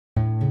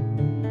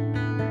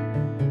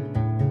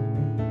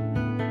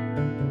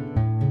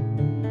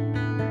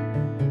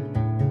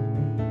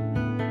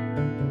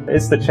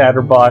It's the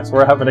Chatterbox.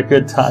 We're having a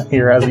good time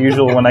here, as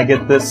usual, when I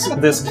get this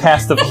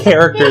cast of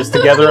characters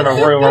together in a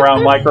room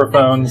around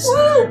microphones.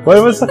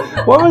 Where were we?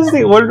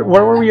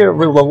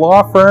 The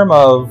law firm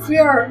of... We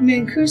are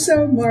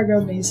Mancuso,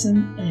 Margot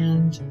Mason,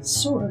 and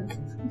Sorg.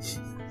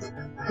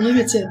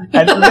 Limited.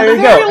 And there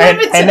you go.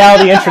 And now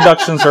the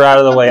introductions are out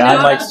of the way.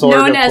 I'm like Sorg,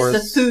 known of course.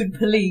 as the food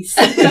police.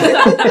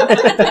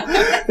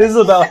 This is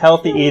about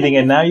healthy eating,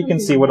 and now you can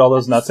see what all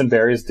those nuts and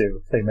berries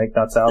do. They make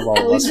nuts out of all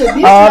of us.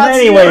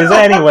 Anyways.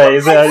 I'm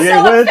so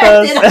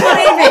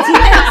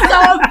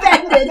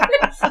offended.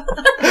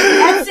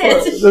 That's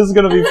it. This is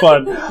going to be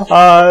fun.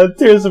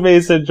 Tirsa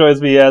Mason joins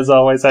me as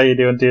always. How you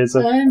doing,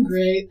 Tirsa? I'm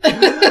great.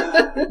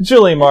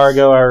 Julie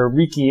Margot, our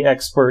Reiki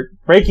expert.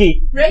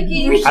 Reiki.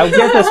 I'll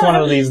get this one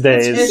of these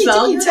days. Reiki.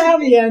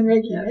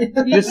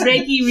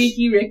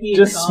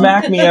 Just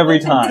smack me every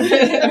time.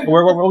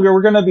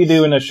 We're going to be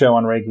doing a show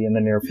on Reiki in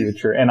the near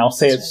future, and I'll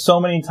say it so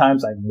many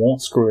times I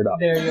won't screw it up.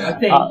 There you go.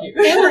 Thank you.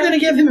 And we're going to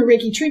give him a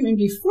Reiki treatment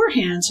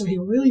beforehand, so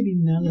he'll really be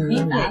mellow.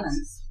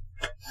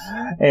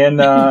 And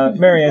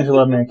Mary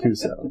Angela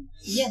Mancuso.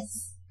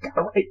 Yes. Got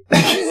it right.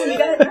 You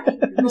got it right.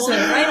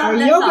 Our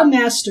yoga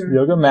master.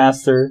 Yoga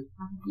master.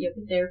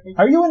 Yoga therapist.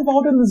 Are you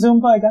involved in the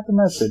Zumba? I got the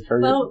message.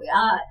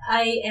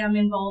 I am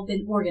involved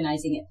in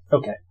organizing it.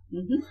 Okay.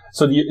 Mm-hmm.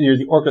 So you're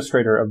the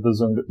orchestrator of the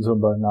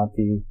Zumba, not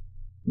the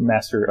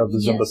master of the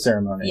Zumba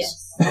ceremonies.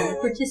 Yes, I'm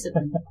a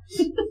participant.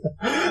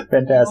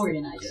 Fantastic.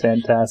 Organizer.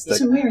 Fantastic.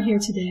 So we are here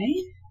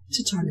today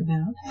to talk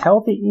about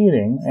healthy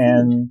eating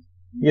and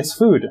yes,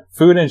 food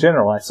in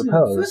general, I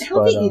suppose.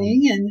 Healthy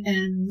eating,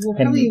 and we'll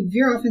probably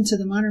veer off into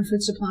the modern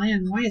food supply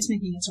and why it's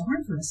making it so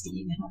hard for us to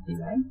eat in a healthy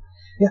way.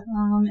 Yeah.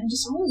 And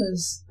just all of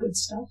those good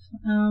stuff.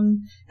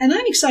 And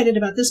I'm excited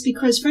about this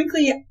because,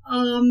 frankly,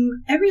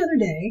 every other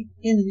day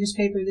in the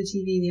newspaper, the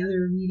TV, the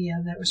other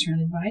media that we're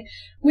surrounded by,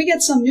 we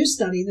get some new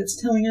study that's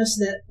telling us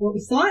that what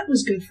we thought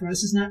was good for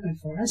us is not good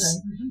for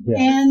us. Right.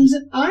 Yeah. And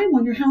I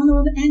wonder how in the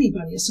world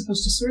anybody is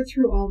supposed to sort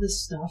through all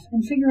this stuff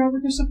and figure out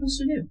what they're supposed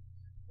to do.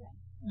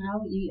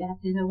 Well, you have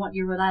to know what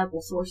your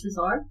reliable sources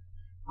are.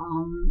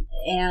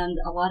 And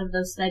a lot of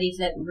those studies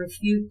that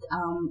refute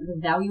the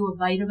value of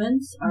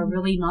vitamins are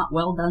really not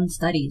well done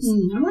studies.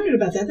 I wondered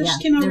about that. That just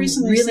came out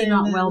recently. Really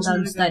not well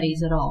done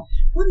studies at all.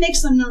 What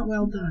makes them not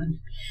well done?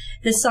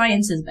 The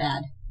science is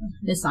bad.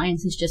 The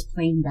science is just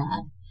plain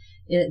bad.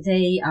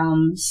 They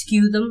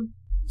skew them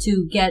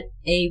to get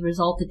a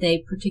result that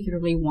they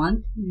particularly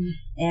want,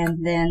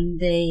 and then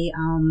they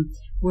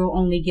will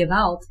only give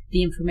out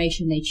the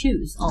information they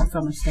choose, all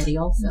from a study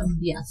also.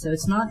 Yeah, so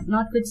it's not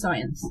good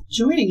science.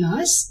 Joining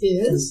us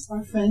is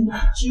our friend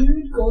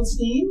Jude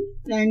Goldstein,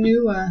 our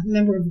new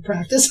member of the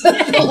practice. And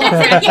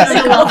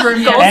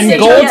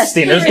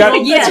Goldstein. There's got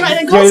That's right,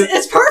 and Goldstein.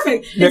 It's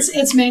perfect.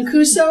 It's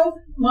Mancuso,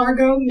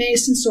 Margot,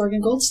 Mason, Sorg,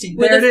 and Goldstein.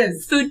 There it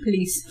is. Food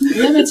police.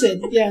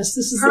 Limited. Yes,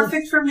 this is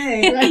perfect for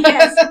me. Right?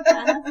 Yes.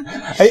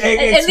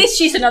 At least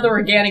she's another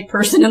organic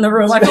person in the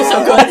room. I feel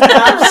so good.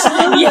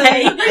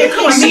 Yay.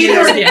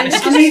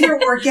 I'm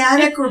either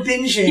organic or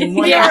binging.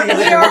 We are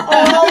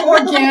all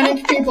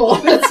organic people.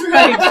 That's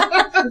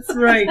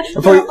right.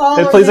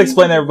 Please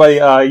explain to everybody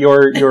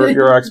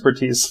your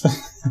expertise.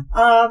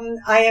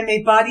 I am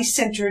a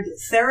body-centered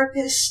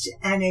therapist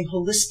and a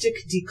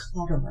holistic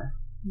declutterer.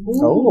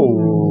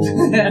 Oh. A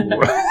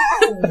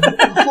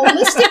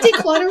holistic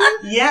declutterer?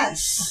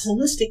 Yes. A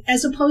holistic,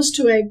 as opposed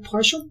to a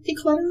partial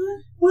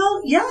declutterer?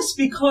 Well, yes,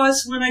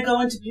 because when I go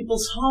into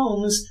people's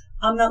homes,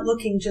 I'm not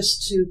looking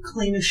just to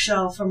clean a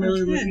shelf. I'm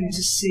really looking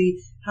to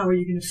see how are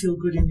you going to feel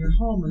good in your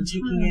home and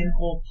taking in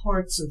all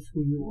parts of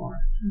who you are.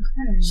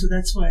 Okay. So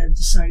that's why I've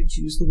decided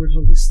to use the word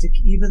holistic,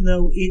 even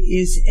though it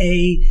is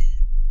a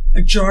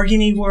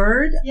jargony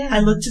word. Yeah. I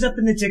looked it up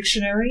in the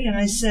dictionary and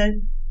I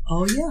said,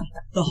 oh yeah,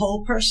 the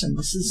whole person.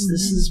 This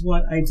is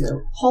what I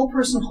do. Whole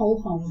person, whole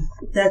home.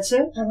 That's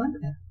it. I like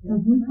that.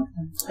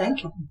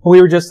 Thank you. We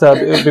were just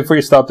before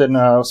you stopped it,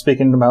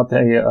 speaking about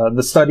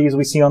the studies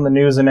we see on the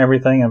news and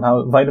everything, and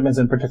how vitamins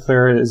in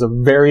particular is a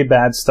very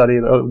bad study.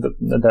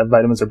 That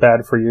vitamins are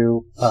bad for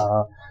you.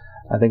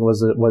 I think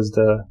was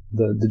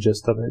the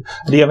gist of it.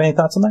 Do you have any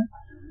thoughts on that?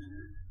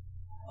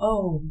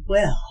 Oh,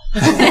 well.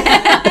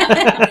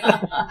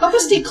 Help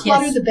us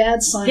declutter the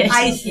bad science.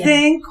 I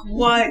think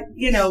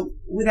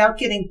without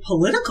getting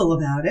political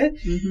about it,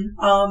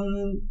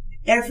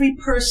 every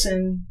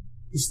person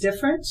is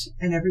different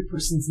and every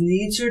person's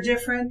needs are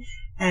different,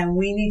 and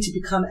we need to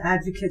become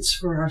advocates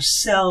for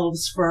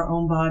ourselves, for our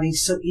own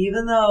bodies. So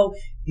even though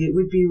it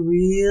would be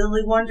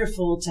really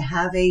wonderful to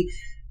have a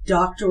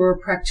doctor or a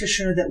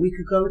practitioner that we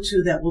could go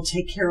to that will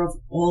take care of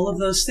all of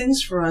those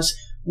things for us,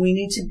 we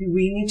need to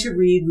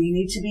read, we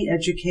need to be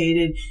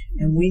educated,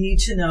 and we need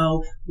to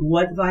know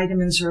what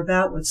vitamins are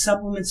about, what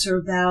supplements are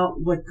about,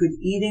 what good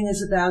eating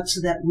is about, so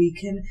that we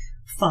can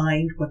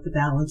find what the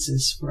balance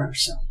is for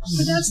ourselves.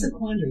 But that's the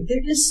quandary.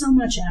 There is so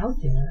much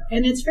out there,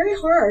 and it's very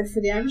hard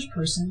for the average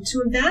person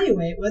to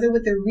evaluate whether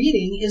what they're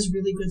reading is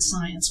really good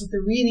science, what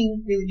they're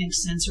reading really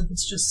makes sense, or if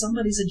it's just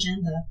somebody's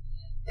agenda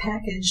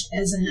packaged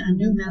as a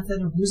new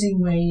method of losing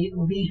weight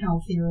or being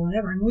healthy or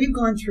whatever. And we've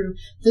gone through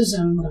the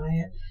Zone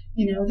diet,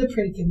 the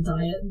Pritikin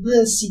diet,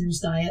 the Sears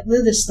diet,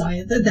 the this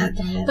diet, the that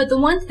diet. But the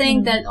one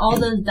thing that all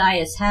those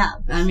diets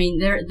have, I mean,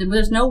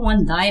 there's no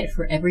one diet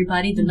for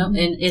everybody. And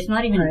it's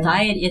not even a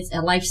diet, it's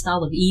a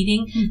lifestyle of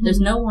eating. There's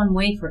no one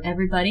way for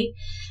everybody.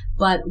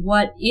 But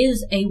what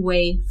is a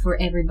way for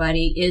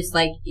everybody is,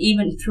 like,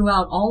 even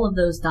throughout all of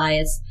those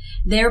diets,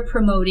 they're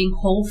promoting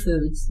whole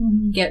foods.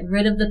 Get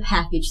rid of the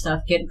packaged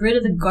stuff. Get rid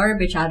of the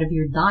garbage out of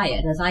your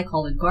diet, as I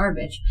call it,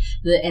 garbage.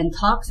 And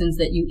toxins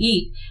that you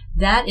eat.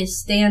 That is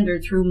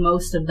standard through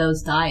most of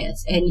those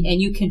diets. And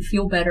you can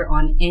feel better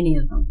on any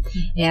of them.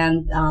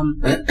 And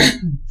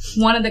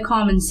one of the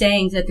common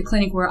sayings at the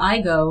clinic where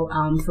I go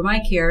for my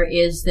care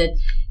is that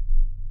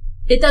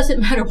it doesn't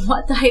matter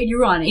what diet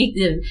you're on.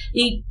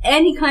 Eat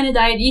any kind of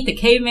diet. Eat the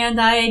caveman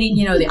diet. Eat,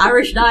 the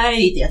Irish diet.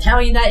 Eat the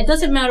Italian diet. It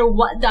doesn't matter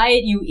what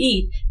diet you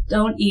eat.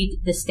 Don't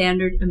eat the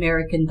standard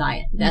American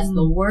diet. That's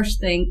the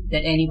worst thing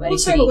that anybody can eat.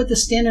 Let's talk about what the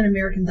standard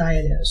American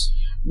diet is.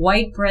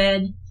 White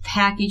bread,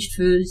 packaged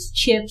foods,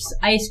 chips,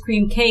 ice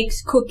cream,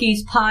 cakes,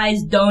 cookies,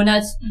 pies,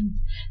 donuts,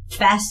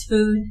 fast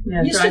food.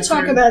 Yeah, you used to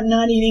talk about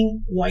not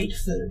eating white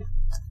food.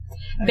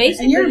 Okay.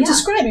 Basically, and you're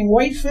describing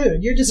white food.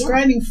 You're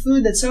describing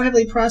food that's so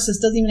heavily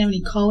processed doesn't even have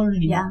any color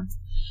anymore. Yeah.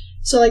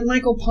 So like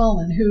Michael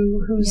Pollan,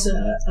 who's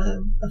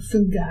a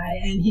food guy,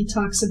 and he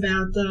talks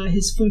about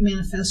his food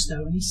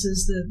manifesto, and he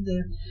says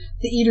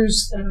the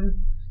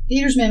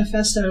eater's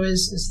manifesto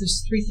is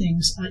there's three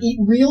things: eat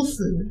real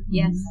food.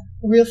 Yes.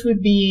 Real food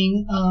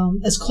being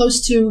as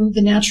close to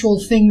the natural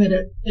thing that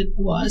it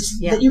was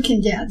that you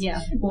can get.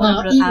 Yeah.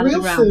 Eat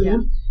real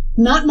food.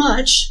 Not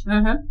much,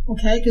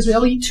 okay, because we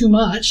all eat too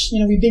much.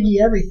 We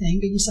biggie everything,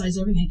 biggie size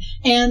everything,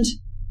 and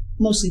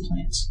mostly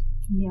plants.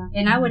 Yeah,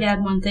 and I would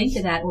add one thing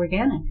to that: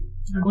 organic.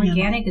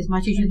 Organic as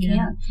much as you can.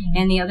 Yeah.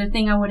 And the other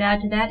thing I would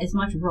add to that, as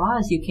much raw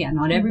as you can.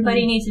 Not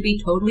everybody needs to be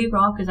totally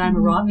raw, because I'm a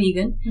raw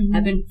vegan.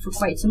 I've been for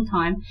quite some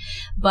time,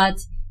 but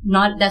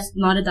that's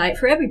not a diet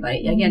for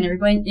everybody. Again,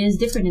 everybody is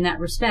different in that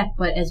respect,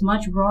 but as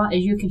much raw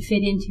as you can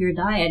fit into your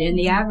diet. And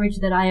the average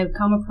that I have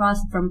come across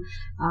from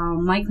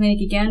my clinic,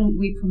 again,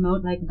 we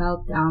promote like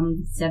about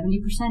 70%,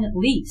 at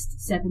least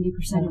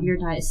 70% of your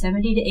diet,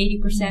 70 to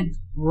 80%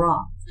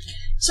 raw.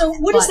 So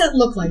what does that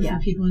look like for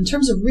people in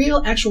terms of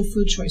real, actual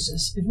food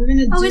choices? If we're going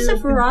to do... it's a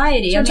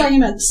variety. So we're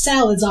talking about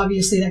salads,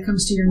 obviously, that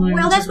comes to your mind.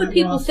 Well, that's what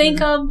people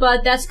think of,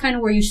 but that's kind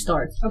of where you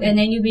start. Okay. And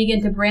then you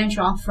begin to branch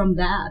off from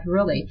that,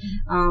 really.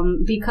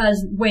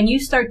 Because when you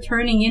start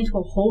turning into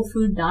a whole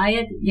food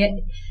diet,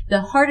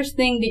 the hardest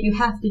thing that you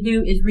have to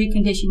do is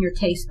recondition your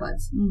taste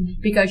buds.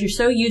 Because you're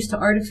so used to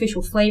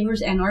artificial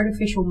flavors and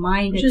artificial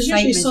mind excitement when you eat. Which is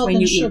usually salt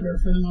and sugar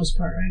for the most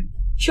part, right?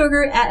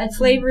 Sugar,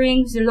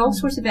 flavorings, there's all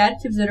sorts of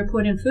additives that are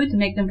put in food to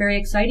make them very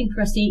exciting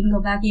for us to eat and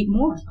go back eat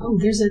more. Oh,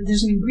 there's an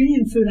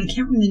ingredient in food, I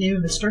can't remember the name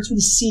of it, starts with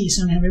a C,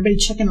 so I'm going to have everybody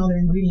checking all their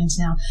ingredients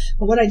now.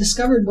 But what I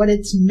discovered, what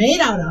it's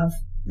made out of,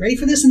 ready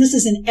for this, and this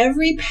is in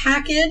every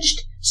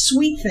packaged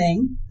sweet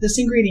thing, this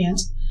ingredient,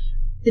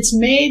 it's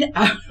made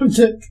out of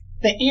the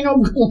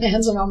anal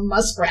glands of a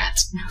muskrat.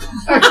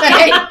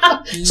 Okay?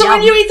 So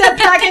when you eat that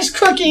packaged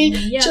cookie,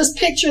 just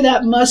picture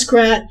that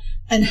muskrat.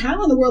 And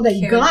how in the world they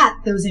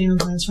got those anal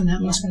glands from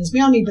that muskrat is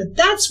beyond me. But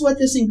that's what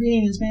this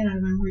ingredient is made out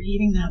of, and we're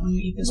eating that when we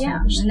eat this. Yeah,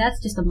 and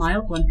that's just a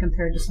mild one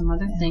compared to some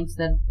other things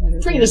that are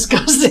pretty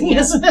disgusting,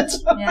 isn't it?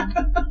 Yeah.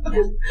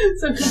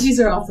 So cookies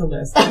are off the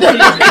list.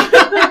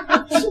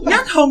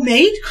 Not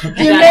homemade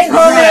cookies. You make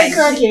homemade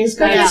cookies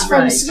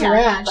from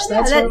scratch.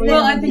 That's what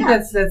well, I think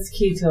that's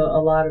key to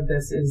a lot of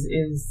this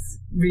is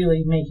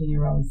really making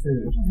your own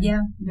food.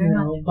 Yeah, very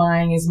much.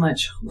 Buying as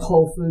much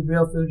whole food,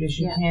 real food as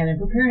you can, and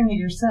preparing it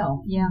yourself.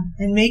 Yeah.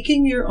 And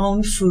making your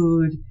own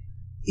food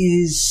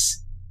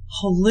is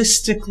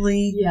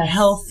holistically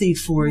healthy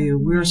for you.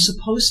 We're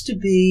supposed to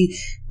be,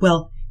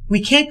 we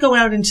can't go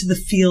out into the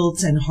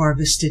fields and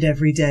harvest it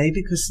every day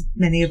because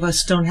many of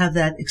us don't have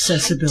that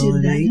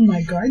accessibility. I did that in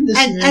my garden this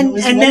year.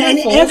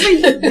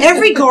 And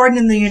every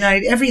garden in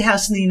every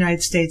house in the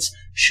United States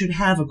should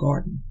have a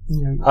garden.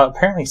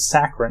 Apparently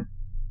saccharin.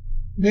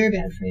 Very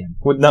bad for you.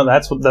 No,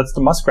 that's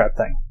the muskrat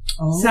thing.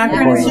 Oh,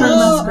 saccharin is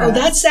muskrat. Oh,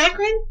 that's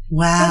saccharin?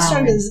 Wow. That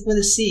started with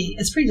a C.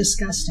 It's pretty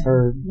disgusting.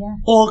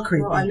 All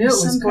creepy. Well, I knew it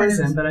was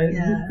poison, but I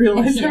didn't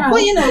realize that.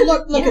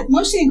 Well, look at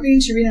most of the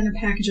ingredients you read on a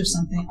package of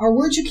something are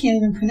words you can't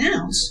even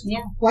pronounce.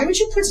 Yeah. Why would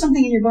you put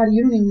something in your body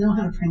you don't even know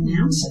how to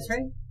pronounce it? That's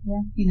right.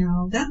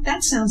 Yeah.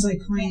 That sounds like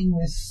playing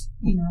with,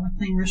 like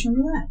playing Russian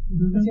roulette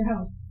with your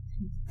health.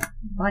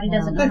 Body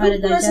doesn't know how to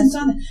digest. Hasn't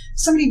done it?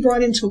 Somebody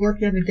brought into work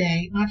the other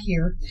day, not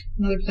here,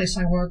 another place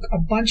I work, a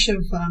bunch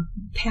of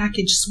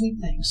packaged sweet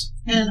things.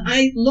 And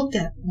I looked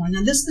at one.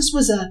 Now this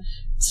was a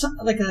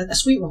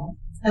sweet roll.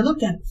 I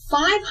looked at it.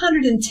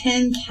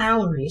 510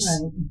 calories.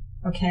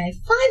 Right. Okay.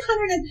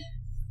 500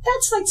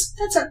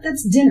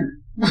 that's dinner.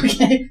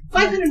 Okay.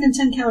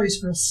 510 calories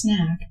for a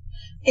snack.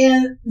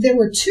 And there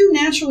were 2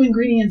 natural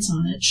ingredients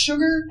on it,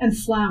 sugar and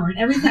flour, and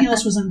everything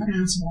else was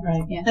unpronounceable.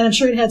 Right. Yeah. And I'm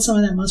sure it had some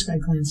of that muskrat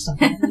gland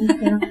stuff in it.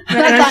 You know? And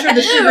I'm sure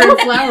the sugar and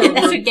flour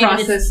were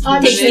processed.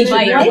 I'm Take sure it by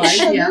white your life,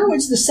 sugar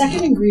was the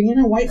second ingredient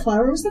and white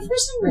flour was the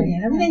first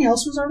ingredient. Everything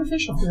else was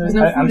artificial. There was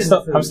no food I'm in still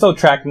the food. I'm still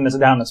tracking this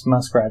down as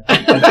muskrat.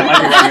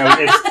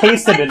 It's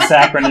tasted in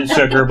saccharin and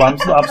sugar, but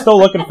I'm still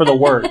looking for the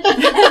word.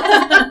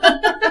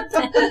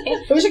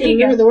 I wish I could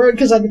remember the word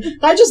because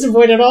I just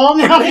avoid it all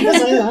now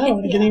because I don't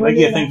want to get anywhere Make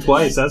near you think that.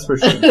 twice, that's for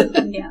sure.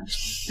 Yeah.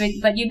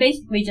 But you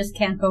basically just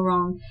can't go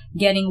wrong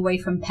getting away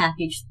from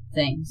packaged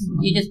things.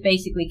 Mm-hmm. You just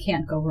basically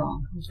can't go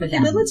wrong for Okay,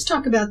 that. but let's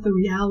talk about the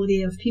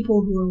reality of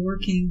people who are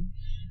working,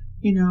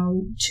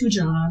 2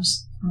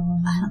 jobs,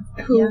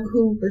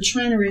 who are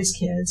trying to raise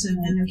kids,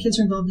 and their kids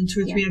are involved in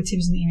 2 or 3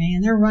 activities in the evening,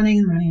 and they're running,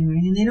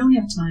 and they don't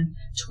have time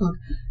to cook.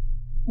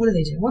 What do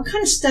they do? What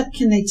kind of step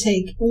can they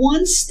take?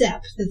 One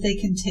step that they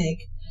can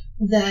take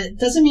that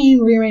doesn't mean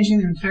rearranging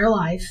their entire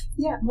life.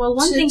 Yeah. Well,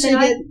 one to- thing to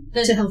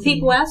that to healthy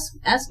people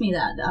eating. ask me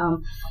that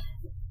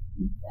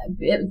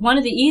one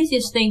of the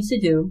easiest things to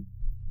do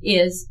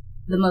is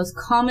the most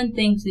common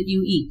things that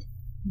you eat.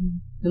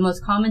 The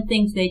most common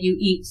things that you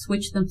eat,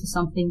 switch them to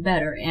something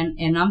better.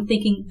 And I'm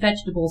thinking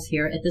vegetables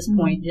here at this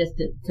point, just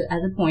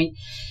as a point.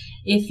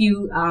 If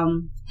you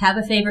have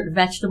a favorite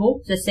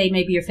vegetable, just say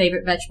maybe your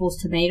favorite vegetable is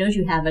tomatoes,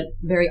 you have it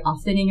very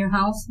often in your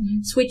house,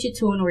 switch it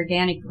to an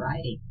organic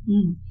variety.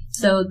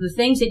 So the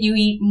things that you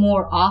eat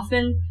more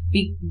often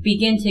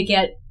begin to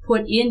get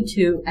put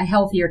into a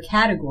healthier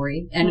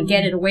category and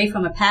get it away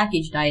from a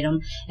packaged item.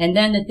 And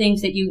then the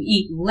things that you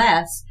eat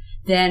less,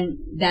 then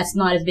that's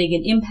not as big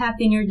an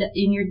impact in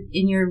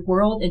your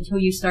world until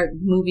you start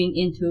moving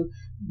into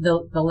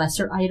the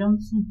lesser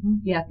items.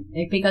 Yeah,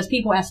 because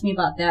people ask me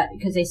about that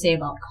because they say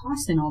about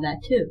cost and all that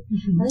too.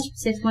 Well,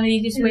 that's one of the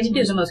easiest ways to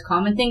do. The most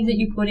common things that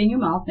you put in your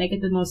mouth, make it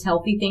the most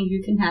healthy things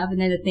you can have,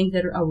 and then the things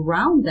that are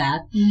around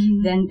that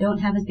then don't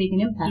have as big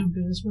an impact.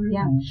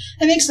 Yeah,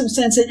 it makes some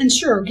sense. And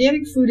sure,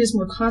 organic food is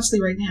more costly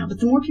right now, but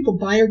the more people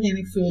buy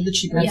organic food, the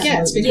cheaper it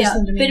gets. Because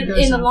the demand but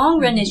goes in the up. long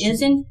run, it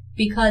isn't.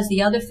 Because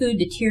the other food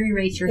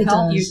deteriorates your It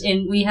health, does.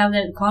 and we have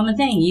that common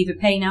thing: you either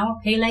pay now or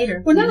pay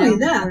later. Well, not you know, only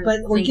that, or but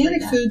things organic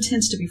like that. food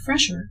tends to be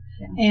fresher.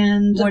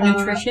 And more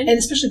nutrition, and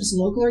especially if it's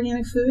local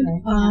organic food.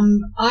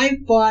 I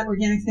bought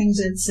organic things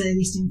at, say, the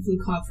Eastern Food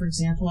Co-op, for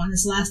example, and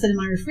it's lasted in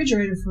my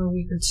refrigerator for a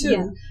week or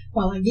 2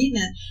 while I've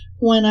eaten it.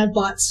 When I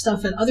bought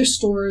stuff at other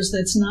stores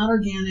that's not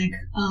organic,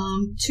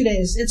 2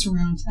 days, it's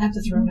ruined. I have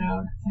to throw it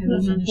out. I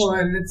haven't finished Well,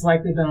 it. and it's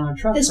likely been on a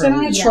truck. It's for been a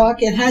on a week. truck.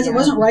 It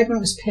wasn't ripe when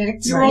it was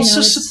picked. You're You also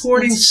know, it's-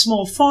 supporting it's-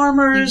 small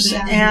farmers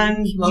Exactly.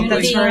 and Local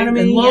that's very economy.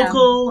 and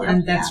local, Yeah.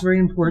 and that's very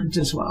important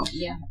as well.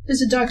 Yeah.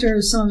 There's a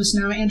doctor, some of us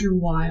know, Andrew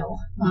Weil,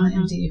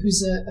 MD,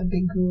 who's a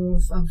big guru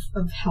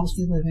of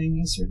healthy living.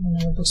 He's written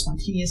another book,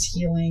 Spontaneous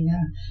Healing,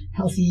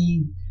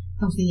 Healthy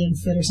and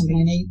Fit or something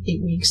in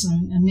 8 weeks.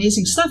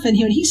 Amazing stuff. And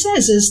he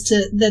says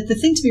that the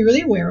thing to be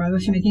really aware of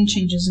if you're making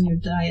changes in your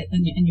diet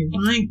and you're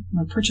buying,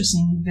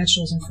 purchasing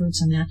vegetables and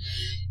fruits and that,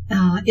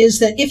 is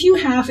that if you're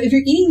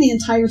eating the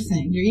entire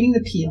thing, you're eating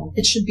the peel,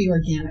 it should be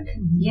organic.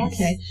 Yes.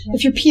 Okay. Yes.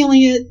 If you're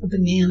peeling it, a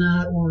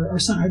banana or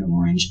an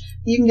orange,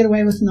 you can get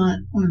away with not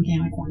an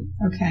organic one.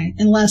 Okay.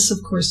 Unless, of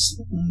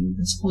course,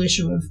 this whole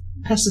issue of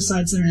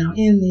pesticides that are now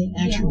in the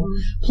actual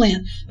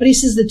plant. But he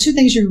says the 2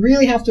 things you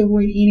really have to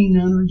avoid eating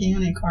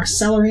non-organic are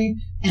celery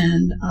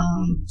and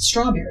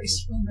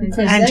strawberries.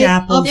 Because And they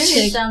apples.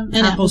 uptake- And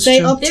apples they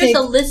too. uptake There's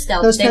a list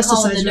out. those They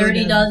call it the pesticides Dirty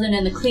really Dozen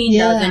and the Clean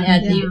Yeah, Dozen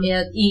at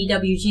yeah. the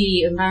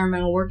EWG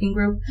Environmental Working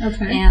Group,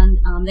 Okay. and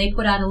they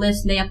put out a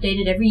list. And they update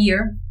it every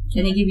year,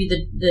 and they give you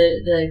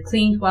the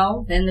Clean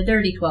 12 and the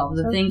Dirty 12,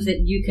 the things that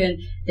you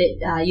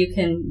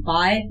can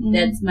buy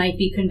that might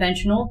be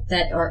conventional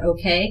that are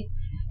okay.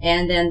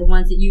 And then the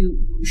ones that you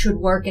should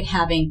work at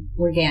having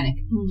organic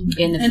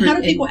in the And fruit how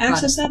do people and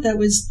access that? That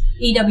was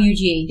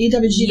EWG.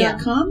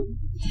 EWG.com?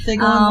 If they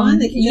go online,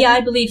 they can get I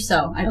that? believe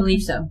so. I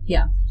believe so.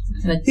 Yeah.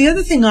 But The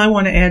other thing I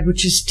want to add,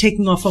 which is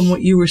taking off on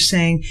what you were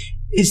saying,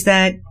 is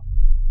that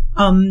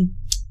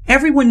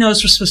everyone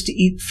knows we're supposed to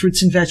eat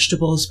fruits and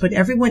vegetables, but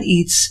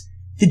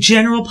the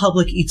general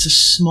public eats a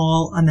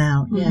small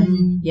amount.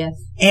 yes.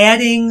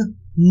 Adding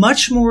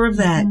much more of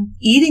that,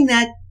 eating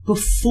that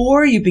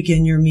before you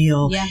begin your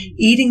meal,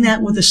 eating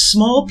that with a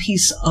small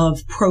piece of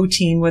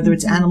protein, whether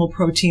it's animal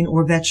protein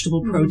or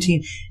vegetable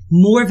protein,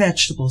 more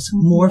vegetables,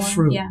 more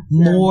fruit,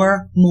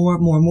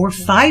 more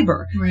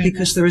fiber,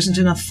 because there isn't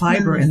enough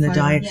fiber in the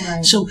diet.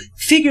 Right. So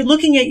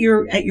looking at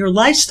your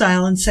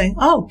lifestyle and saying,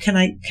 oh, can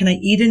I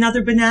eat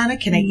another banana?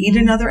 Can I eat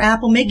another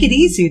apple? Make it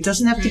easy. It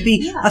doesn't have to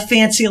be a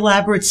fancy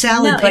elaborate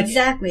salad, but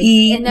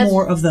eat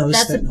more of those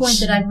That's things. the point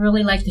that I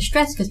really like to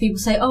stress, because people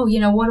say, oh,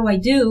 what do I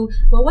do?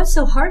 Well, what's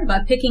so hard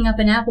about picking up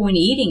an apple and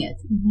eating it?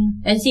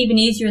 It's even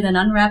easier than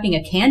unwrapping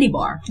a candy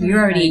bar. You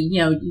already,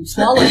 you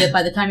swallowed it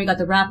by the time you got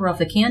the wrapper off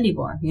the candy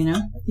bar. you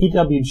know?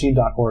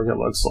 EWG.org, it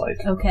looks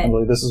like. Okay. I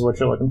believe this is what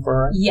you're looking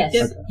for, right? Yes,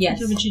 Yep.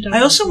 yes.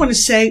 I also want to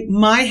say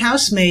my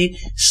housemaid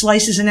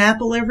slices an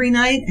apple every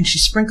night and she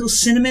sprinkles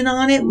cinnamon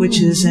on it, which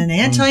is an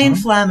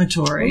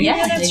anti-inflammatory.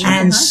 Yeah, that's right.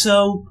 And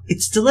so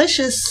it's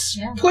delicious.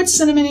 Yeah. Put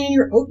cinnamon in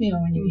your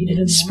oatmeal when you eat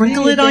it.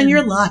 Sprinkle it on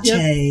your latte.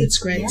 Yep, it's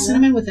great. Yeah.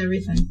 Cinnamon with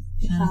everything.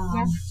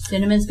 Yeah.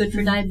 Cinnamon's good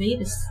for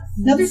diabetes.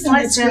 Another thing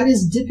Like that's that. good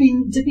is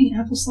dipping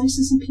apple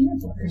slices in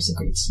peanut butter is a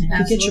great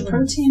snack. You get your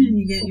protein and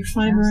you get your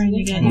fiber and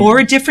you get your Or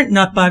a different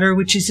nut butter,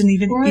 which isn't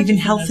Or a even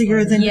different healthier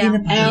nut than Yeah.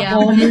 peanut butter. Yeah.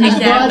 almond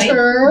Exactly.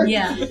 butter,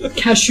 Yeah.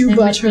 cashew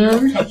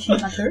butter. Cashew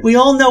butter. We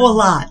all know a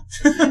lot.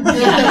 But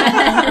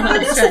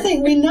that's the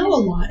thing, we know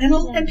a lot,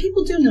 and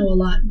people do know a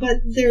lot, but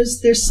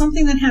there's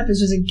something that happens.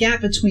 There's a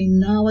gap between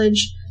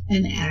knowledge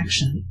and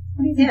action.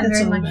 What do you think Yeah, that's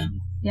very all much. about?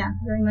 Yeah,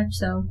 very much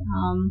so.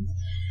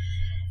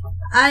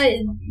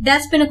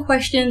 That's been a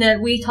question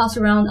that we toss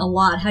around a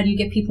lot. How do you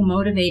get people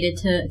motivated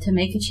to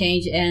make a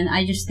change? And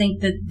I just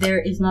think that there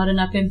is not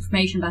enough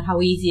information about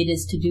how easy it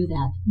is to do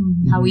that.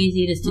 How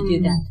easy it is to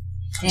do that.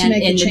 And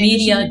make the the changes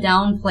media you need.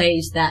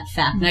 downplays that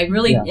fact. And I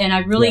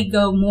really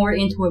go more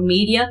into a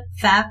media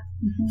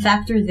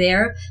factor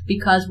there,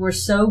 because we're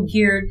so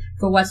geared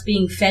for what's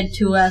being fed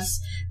to us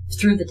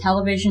through the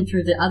television,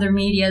 through the other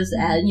medias,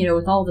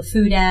 with all the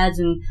food ads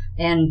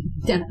and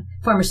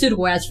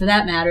pharmaceutical ads for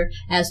that matter,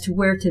 as to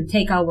where to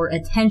take our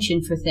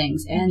attention for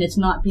things. And it's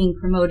not being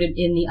promoted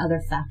in the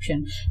other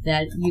faction,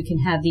 that you can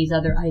have these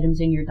other items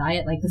in your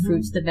diet, like the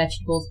fruits, the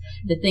vegetables,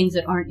 the things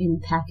that aren't in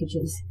the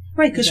packages.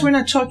 Right, because we're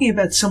not talking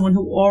about someone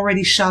who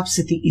already shops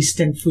at the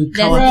East End Food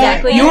That's Court.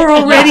 exactly You're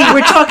it. already, Yeah.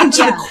 we're talking to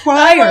the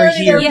choir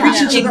here, Yeah,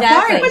 preaching to the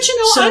exactly. choir. But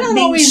So I don't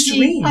always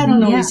mainstream.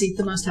 eat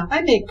the most healthy.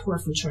 I make poor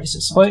food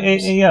choices Well,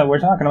 sometimes. we're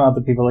talking about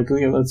the people, like,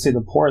 let's say the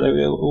poor.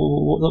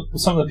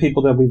 Some of the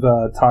people that we've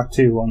talked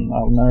to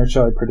on our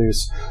show I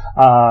produce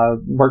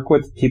work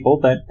with people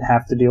that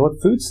have to deal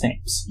with food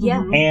stamps.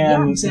 Yeah.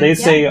 And exactly. they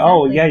say, Yeah,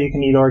 oh, exactly. yeah, you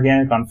can eat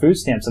organic on food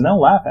stamps, and they'll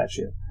laugh at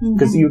you.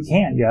 Because you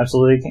can't. You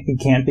absolutely can't. You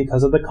can't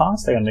because of the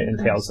cost that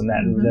entails in that.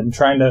 And them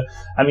trying to,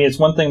 it's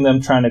one thing them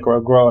trying to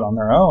grow it on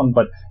their own,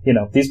 but,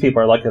 these people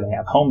are lucky they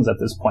have homes at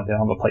this point. They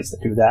don't have a place to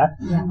do that.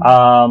 Yeah.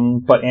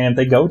 And if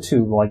they go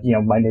to,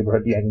 my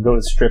neighborhood, I can go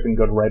to Strip and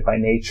go to Right by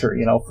Nature,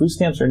 food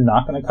stamps are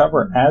not going to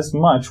cover as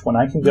much when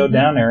I can go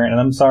down there. And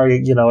I'm sorry,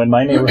 in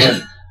my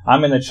neighborhood,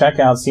 I'm in the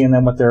checkout seeing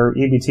them with their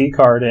EBT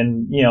card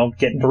and,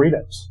 getting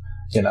Doritos,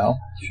 Sure.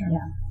 Yeah.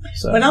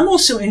 So. But I'm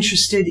also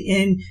interested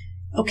in,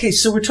 okay,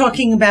 so we're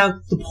talking about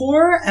the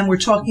poor and we're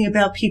talking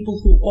about people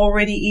who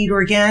already eat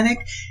organic.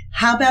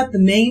 How about the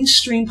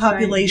mainstream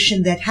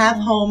population that have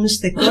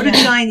homes, that go to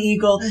Giant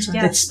Eagle,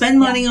 that spend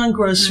money on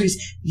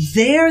groceries?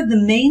 They're the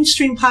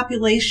mainstream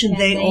population. And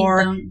they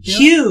are don't do it.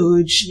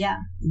 huge. Yeah.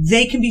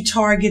 They can be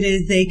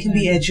targeted. They can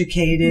be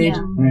educated.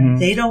 Yeah.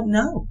 They don't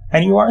know.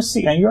 And you are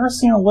seeing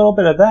a little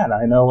bit of that.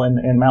 I know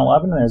in Mount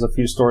Lebanon, there's a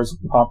few stores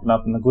popping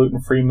up in the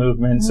gluten-free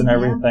movements and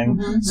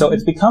everything. So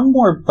it's become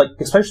more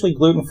especially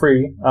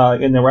gluten-free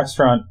in the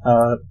restaurant.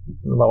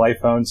 My wife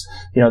owns.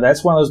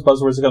 That's one of those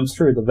buzzwords that comes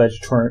through: the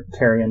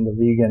vegetarian, the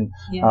vegan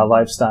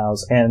lifestyles.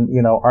 And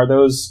are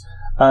those?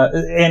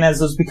 And as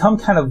those become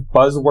kind of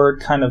buzzword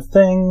kind of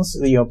things,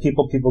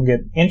 people get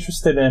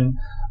interested in.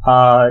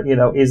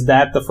 Is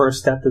that the first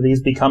step to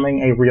these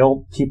becoming a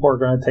real, people are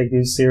going to take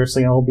these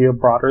seriously and it'll be a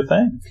broader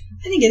thing?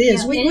 I think it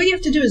is. Yeah, What you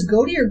have to do is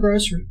go to your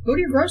grocery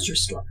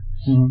store.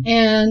 Mm-hmm.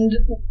 And,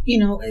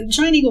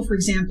 Giant Eagle, for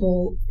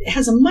example,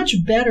 has a much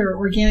better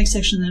organic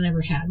section than it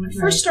ever had. When it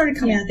first started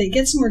coming out, they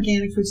get some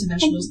organic fruits and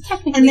vegetables. And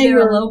technically And they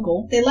were were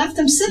local. They left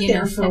them sit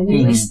there for a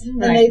technically. week.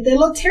 Right. And they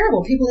looked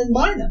terrible. People didn't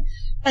buy them.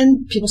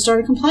 And people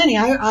started complaining.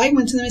 I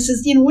went to them and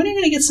says, when are you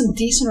going to get some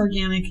decent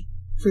organic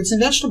fruits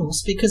and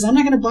vegetables? Because I'm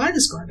not going to buy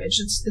this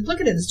garbage. Look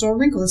at it. It's all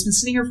wrinkled. It's been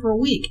sitting here for a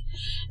week.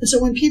 And so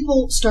when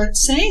people start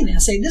saying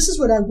that, say, this is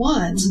what I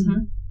want,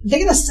 they're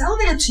going to sell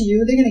that to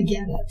you. They're going to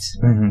get it.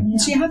 Mm-hmm.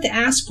 So you have to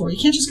ask for it.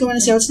 You can't just go in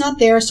and say, it's not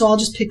there, so I'll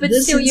just pick But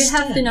this still, instead.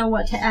 you have to know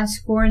what to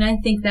ask for, and I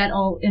think that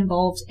all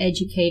involves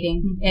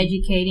educating,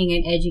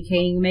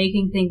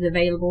 making things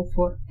available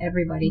for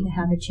everybody to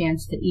have a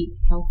chance to eat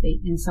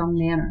healthy in some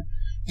manner.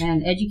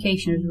 And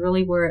education is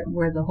really where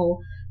the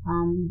whole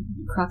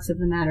crux of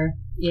the matter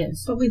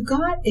is. But we've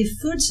got a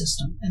food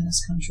system in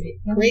this country,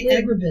 Yeah, great we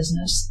do.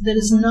 agribusiness, that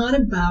is not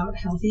about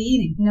healthy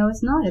eating. No,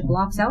 it's not. It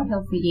blocks out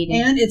healthy eating.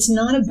 And it's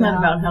not It's not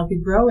about healthy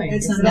growing.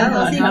 It's not about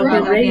healthy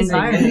growing. raising.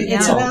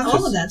 It's Yeah. about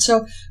all of that.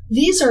 So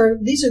this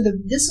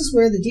is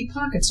where the deep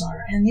pockets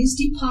are, and these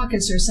deep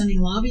pockets are sending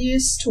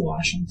lobbyists to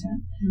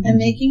Washington and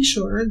making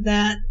sure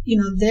that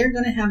they're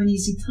going to have an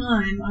easy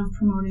time of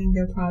promoting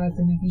their product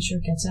and making sure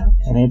it gets out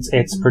there. And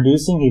it's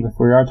producing, even if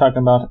we are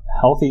talking about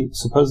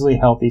supposedly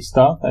healthy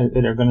stuff,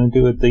 they're going to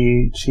do it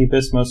the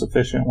cheapest, most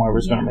efficient,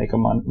 whoever's going to make the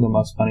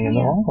most money in the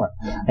long run.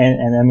 Yeah.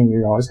 And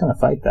you're always going to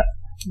fight that.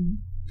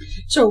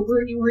 So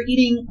we're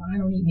eating. I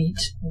don't eat meat.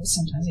 Well,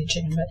 sometimes I eat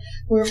chicken, but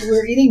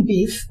we're eating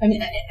beef. I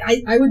mean,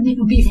 I would eat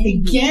beef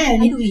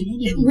again. I do eat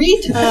anything.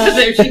 Read.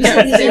 There she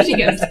goes. There she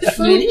goes.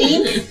 Food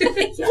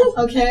Inc.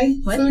 Okay,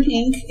 What? Food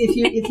Inc.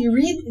 If you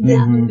read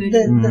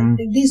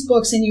these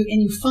books and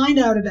you find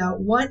out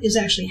about what is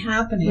actually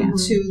happening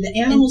to the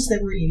animals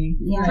that we're eating,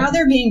 how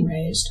they're being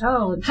raised,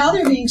 how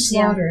they're being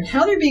slaughtered,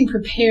 how they're being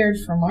prepared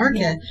for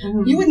market,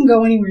 you wouldn't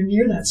go anywhere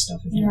near that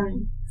stuff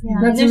again.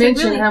 Yeah. Not to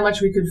mention how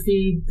much we could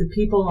feed the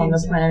people on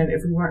the planet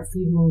if we weren't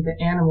feeding the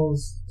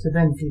animals to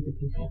then feed the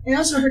people. I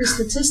also heard a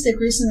statistic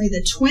recently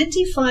that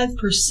 25%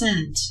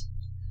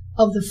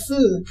 of the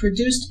food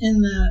produced in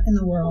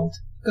the world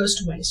goes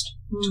to waste.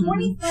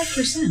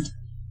 25%.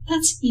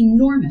 That's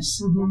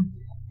enormous.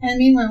 And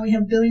meanwhile, we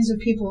have billions of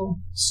people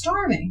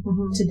starving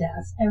to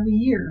death every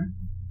year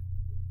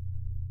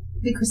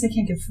because they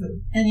can't get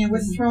food. And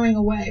we're throwing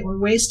away or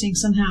wasting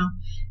somehow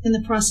in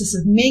the process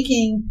of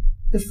making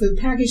the food,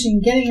 packaging,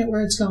 getting it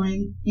where it's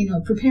going,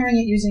 preparing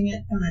it, using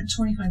it,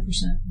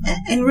 25%.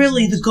 And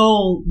really, the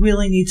goal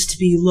really needs to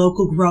be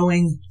local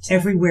growing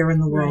everywhere in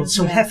the world.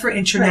 So Heifer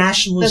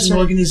International is an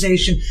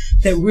organization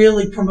that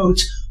really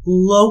promotes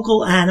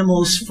local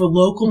animals for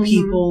local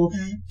people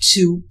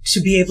to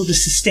be able to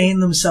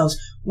sustain themselves.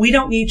 We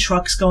don't need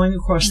trucks going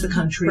across the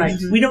country.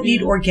 We don't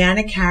need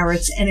organic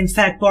carrots. And in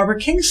fact, Barbara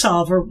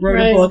Kingsolver wrote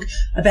a book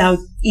about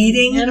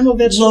eating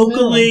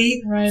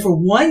locally for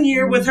 1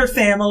 year with her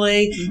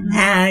family.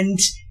 And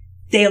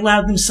they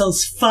allowed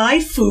themselves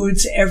 5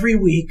 foods every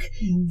week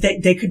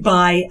that they could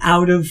buy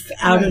out of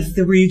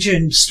the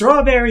region.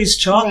 Strawberries,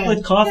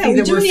 chocolate, coffee.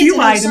 There were a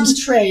few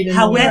items.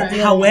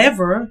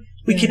 However,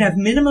 we can have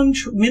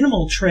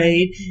minimal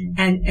trade,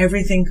 and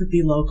everything could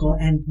be local.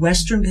 And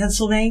Western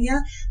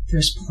Pennsylvania,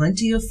 there's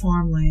plenty of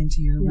farmland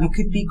here. We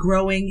could be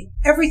growing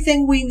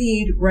everything we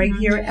need right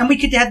here, and we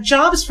could have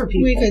jobs for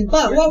people. We could,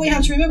 but what we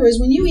have to remember is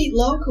when you eat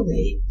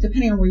locally,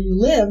 depending on where you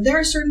live, there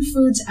are certain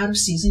foods out of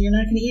season you're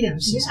not going to eat out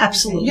of season.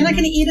 Absolutely. You're not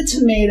going to eat a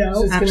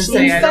tomato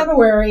in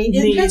February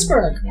in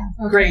Pittsburgh.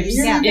 Grapes.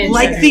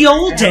 Like the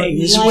old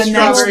days when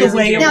that's the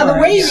way it was. Now, the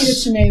way you eat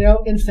a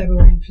tomato in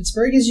February in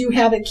Pittsburgh is you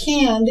have it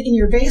canned in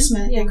your basement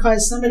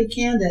because somebody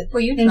canned it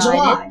in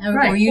July.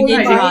 Or you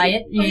did dry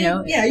it,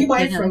 you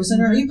buy it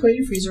frozen or you put it in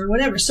your freezer or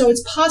whatever. So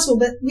it's possible,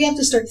 but we have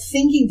to start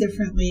thinking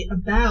differently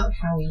about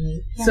how we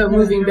eat. So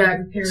moving back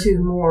to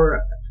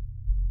more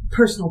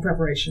personal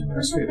preparation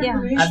of food.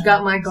 I've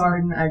got my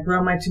garden, I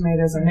grow my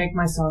tomatoes, I make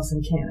my sauce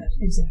and can it.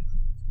 Exactly.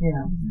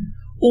 Yeah.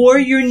 Or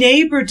your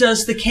neighbor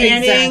does the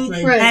canning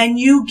and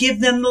you give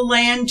them the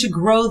land to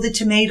grow the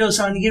tomatoes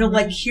on.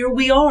 Like here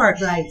we are.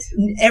 Right.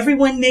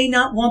 Everyone may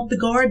not want the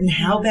garden.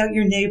 How about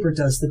your neighbor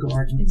does the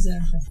garden?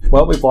 Exactly.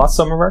 Well, we've lost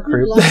some of our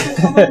crew.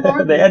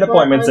 They had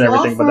appointments and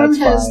everything, but that's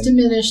fine. Our law firm has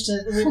diminished.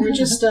 We're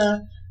just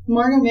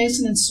Margot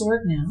Mason and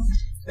Sword now.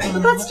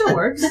 But that still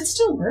works. That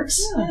still works.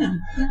 Yeah.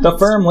 The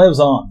firm lives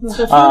on.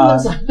 The firm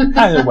lives on.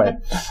 Either way.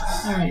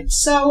 All right.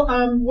 So,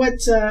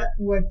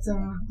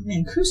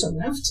 Mancuso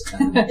left,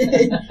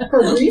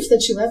 her brief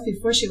that she left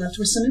before she left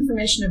was some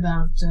information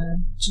about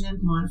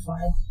genetic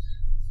modified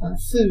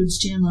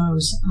foods,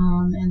 GMOs,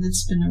 and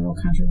that's been a real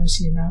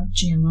controversy about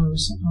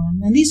GMOs.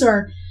 And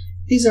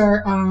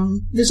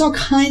there's all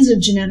kinds of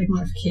genetic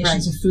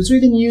modifications of foods.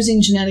 We've been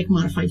using genetic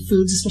modified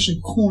foods, especially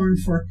corn,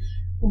 for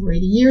over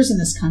 80 years in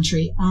this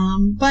country.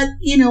 But,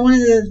 one of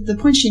the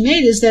points she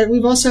made is that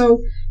we've also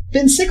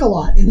been sick a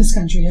lot in this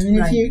country. I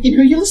mean, if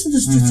you listen to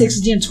the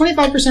statistics,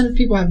 25% of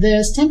people have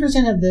this,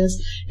 10% have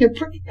this,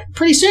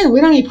 pretty soon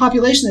we don't need a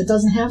population that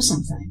doesn't have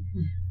something.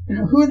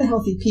 Who are the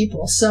healthy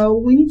people? So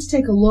we need to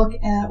take a look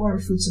at what our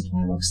food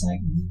supply looks like.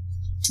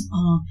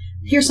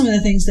 Here's some of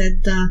the things that,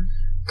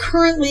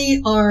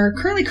 currently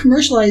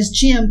commercialized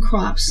GM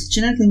crops,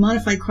 genetically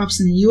modified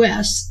crops in the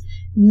U.S.,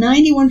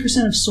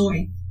 91% of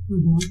soy.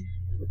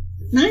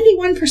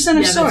 91%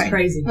 of soy. That's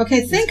crazy.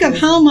 Okay, think of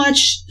how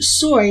much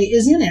soy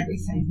is in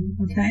everything.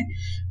 Okay,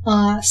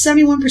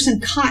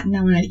 71% cotton.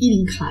 Now we're not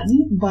eating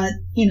cotton, but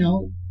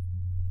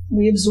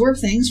we absorb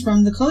things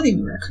from the clothing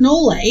we wear.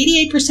 Canola,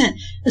 88%.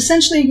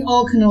 Essentially,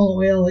 all canola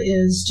oil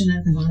is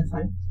genetically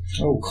modified.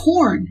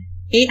 Corn.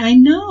 I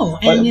know.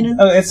 And,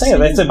 that's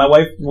it. My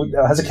wife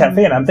has a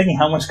cafe, and I'm thinking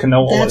how much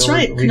canola oil. That's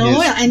right. Canola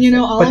oil. And,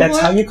 olive oil. But that's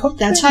how you cook.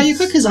 That's how you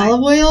cook, because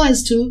olive oil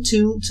is too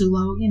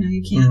low. You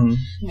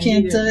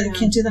can't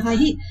do the high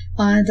heat.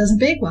 It doesn't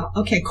bake well.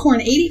 Okay.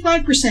 Corn,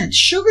 85%.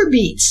 Sugar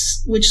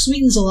beets, which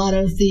sweetens a lot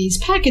of these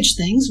packaged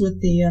things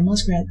with the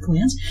muskrat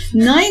glands,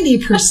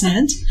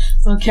 90%.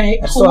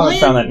 Okay. I still haven't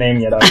found that name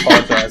yet. I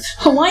apologize.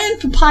 Hawaiian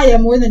papaya,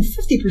 more than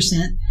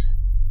 50%.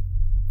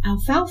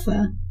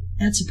 Alfalfa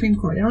at Supreme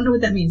Court. I don't know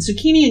what that means.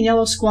 Zucchini and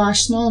yellow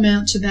squash, small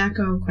amount,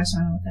 tobacco. Question,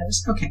 I don't know what that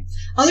is. Okay.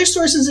 Other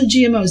sources of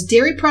GMOs.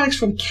 Dairy products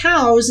from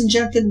cows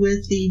injected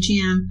with the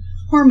GM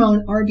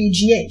hormone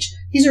RBGH.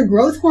 These are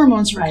growth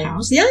hormones for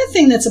cows. The other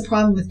thing that's a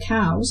problem with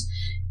cows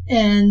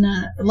and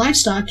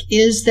livestock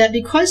is that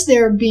because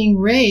they're being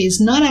raised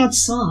not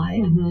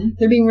outside,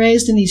 they're being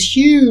raised in these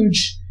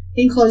huge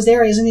enclosed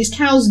areas, and these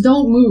cows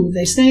don't move.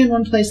 They stay in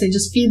one place. They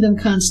just feed them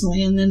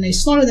constantly, and then they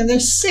slaughter them.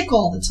 They're sick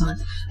all the time.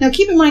 Now,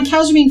 keep in mind,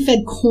 cows are being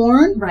fed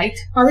corn. Right.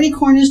 Already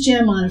corn is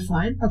GM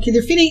modified. Okay,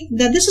 they're feeding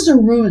that. This is a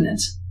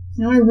ruminant.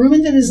 A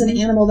ruminant is an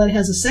animal that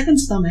has a second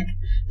stomach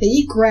They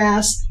eat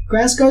grass.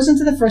 Grass goes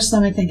into the first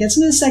stomach, then gets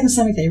into the second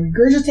stomach. They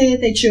regurgitate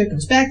it, they chew it,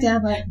 goes back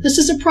down. Right. This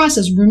is a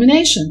process,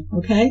 rumination,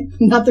 okay?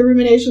 Not the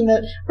rumination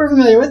that we're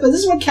familiar with, but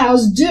this is what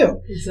cows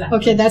do. Exactly.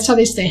 Okay, that's how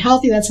they stay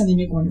healthy. That's how they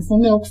make wonderful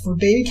milk for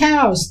baby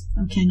cows.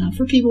 Okay, not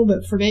for people,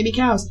 but for baby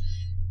cows.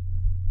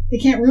 They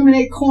can't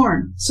ruminate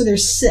corn, so they're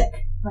sick.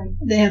 Right.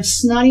 They have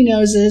snotty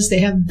noses. They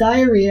have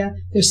diarrhea.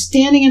 They're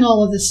standing in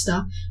all of this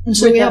stuff. And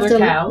so with we have other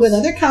to, cows. with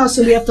other cows,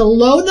 so we have to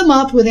load them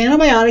up with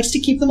antibiotics to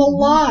keep them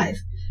alive.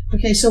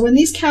 Okay, so when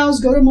these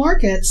cows go to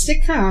market,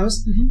 sick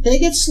cows, they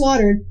get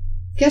slaughtered.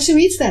 Guess who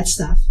eats that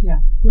stuff? Yeah.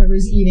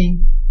 Whoever's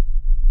eating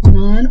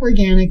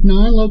non-organic,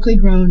 non-locally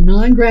grown,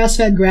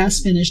 non-grass-fed,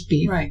 grass-finished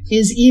beef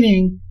is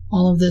eating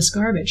all of this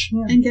garbage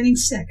and getting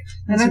sick.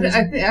 And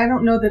I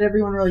don't know that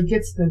everyone really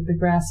gets the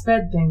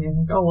grass-fed thing. They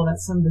think, oh, well,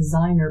 that's some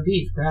designer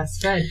beef,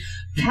 grass-fed.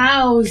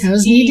 Cows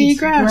need to eat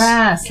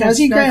grass. Cows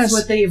eat grass. That's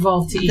what they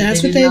evolved to eat.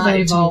 That's what they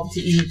they evolved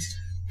to eat.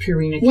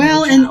 Purina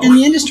well, and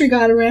the industry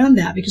got around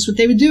that because what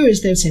they would do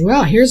is they would say,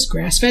 well, here's a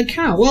grass-fed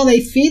cow. Well,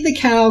 they feed the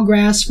cow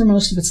grass for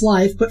most of its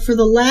life, but for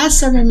the last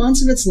several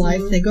months of its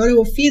life, they go to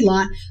a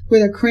feedlot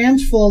where they're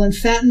crammed full and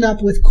fattened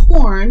up with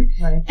corn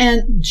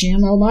and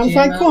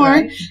GMO-modified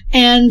corn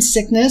and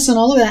sickness and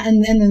all of that,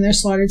 and then they're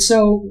slaughtered.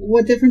 So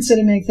what difference did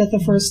it make that the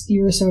first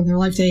year or so of their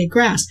life they ate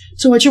grass?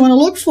 So what you want to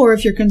look for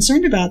if you're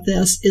concerned about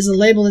this is a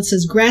label that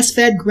says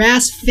grass-fed,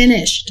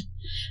 grass-finished.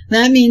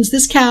 That means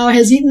this cow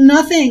has eaten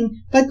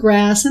nothing but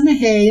grass and the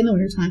hay in the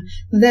wintertime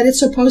that it's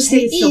supposed to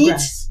eat.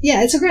 Grass.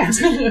 Yeah, it's a grass,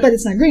 but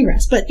it's not green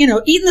grass. But,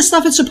 eating the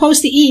stuff it's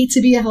supposed to eat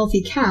to be a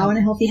healthy cow and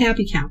a healthy,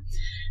 happy cow.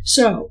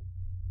 So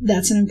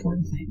that's an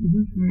important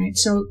thing. All right.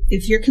 So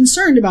if you're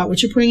concerned about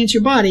what you're putting into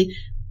your body,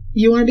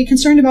 you want to be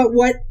concerned about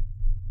what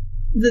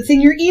the thing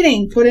you're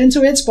eating put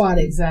into its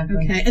body.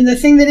 Exactly. Okay. And the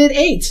thing that it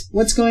ate,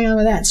 what's going on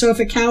with that? So if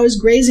a cow is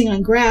grazing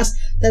on grass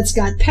that's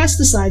got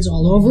pesticides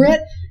all over it,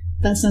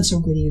 that's not so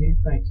good either.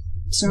 Right.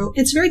 So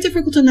it's very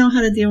difficult to know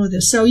how to deal with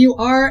this. So you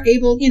are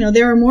able,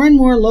 there are more and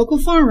more local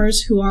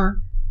farmers who are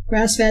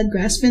grass-fed,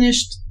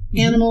 grass-finished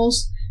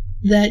animals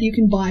that you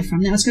can buy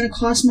from. Now it's going to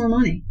cost more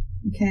money.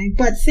 Okay.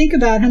 But think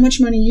about how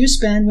much money you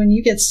spend when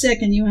you get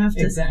sick and you have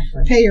to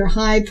pay your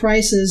high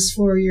prices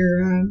for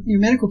your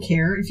medical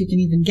care, if you can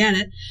even get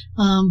it.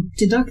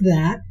 Deduct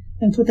that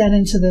and put that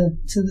into the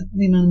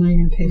amount of money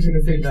you're going to pay for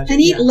your food.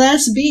 And eat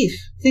less beef.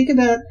 Think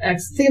about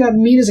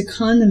meat as a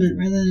condiment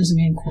rather than as a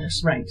main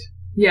course. Right.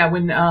 Yeah,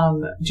 when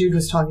Jude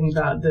was talking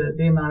about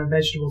the amount of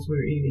vegetables we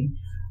were eating,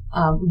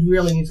 we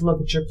really need to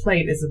look at your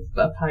plate as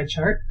a pie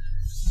chart,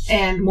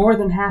 and more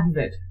than half of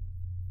it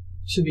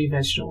should be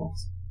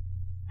vegetables.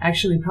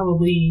 Actually,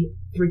 probably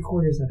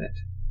 3/4 of it.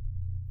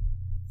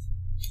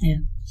 Yeah.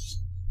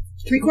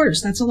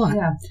 3/4, that's a lot.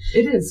 Yeah,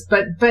 it is.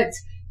 But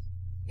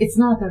it's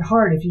not that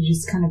hard if you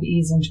just kind of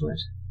ease into it.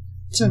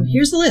 So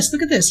here's the list.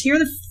 Look at this. Here are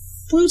the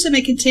foods that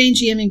may contain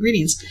GM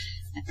ingredients.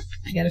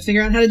 I got to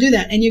figure out how to do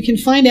that. And you can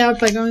find out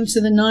by going to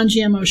the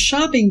non-GMO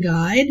shopping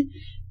guide.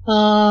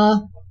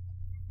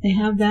 They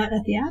have that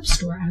at the App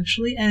Store,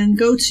 actually. And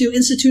go to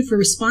Institute for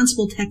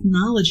Responsible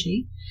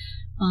Technology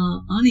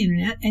on the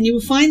internet, and you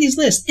will find these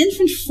lists.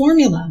 Infant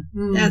formula.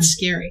 That's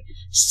scary.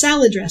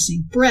 Salad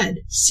dressing, bread,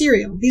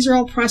 cereal. These are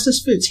all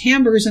processed foods.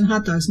 Hamburgers and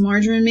hot dogs,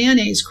 margarine,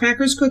 mayonnaise,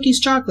 crackers,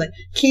 cookies, chocolate,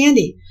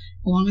 candy.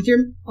 Along with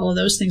all of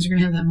those things are going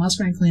to have that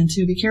muscarine gland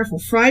too. Be careful.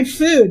 Fried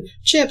food,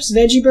 chips,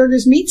 veggie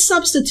burgers, meat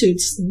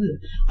substitutes,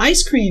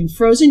 ice cream,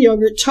 frozen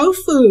yogurt,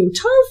 tofu,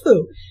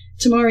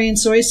 tamari and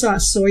soy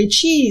sauce, soy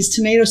cheese,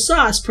 tomato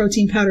sauce,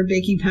 protein powder,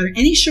 baking powder,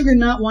 any sugar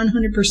not 100%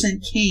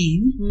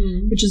 cane,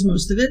 which is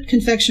most of it,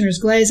 confectioner's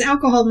glaze,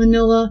 alcohol,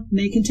 vanilla,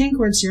 may contain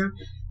corn syrup,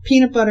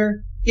 peanut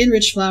butter,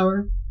 enriched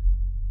flour,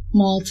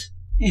 malt,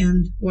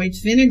 and white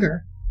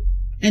vinegar.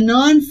 And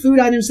non-food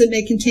items that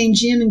may contain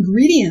GM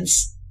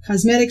ingredients,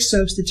 cosmetics,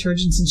 soaps,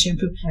 detergents, and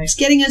shampoo. It's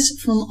getting us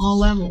from all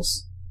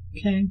levels.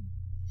 Okay?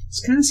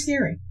 It's kind of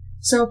scary.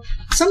 So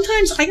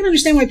sometimes I can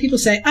understand why people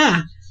say,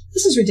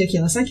 this is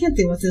ridiculous. I can't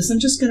deal with this. I'm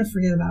just going to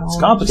forget about all of it.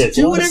 It's complicated.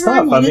 Do whatever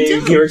I want to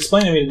do. You're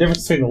explaining to me the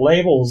difference between the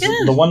labels,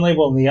 the one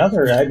label and the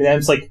other. I mean,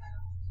 it's like,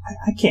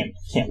 I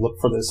can't look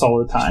for this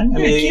all the time.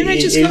 Can't I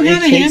just go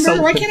have a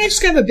hamburger? Why can't I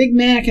just have a Big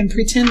Mac and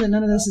pretend that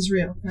none of this is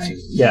real? Right?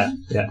 Yeah.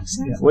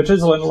 Which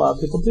is what a lot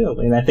of people do.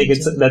 And I think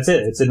that's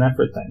it. It's an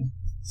effort thing.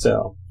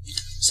 So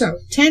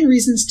 10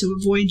 reasons to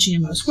avoid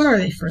GMOs. What are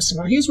they, first of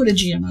all? Here's what a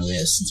GMO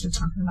is, since we're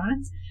talking about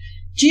it.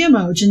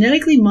 GMO,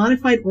 genetically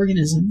modified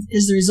organism,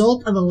 is the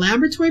result of a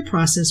laboratory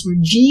process where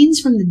genes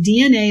from the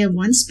DNA of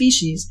one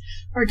species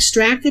are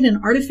extracted and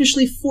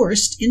artificially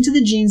forced into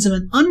the genes of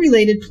an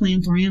unrelated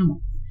plant or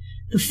animal.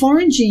 The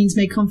foreign genes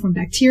may come from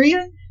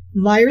bacteria,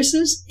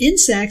 viruses,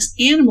 insects,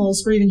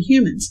 animals, or even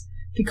humans.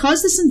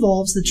 Because this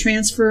involves the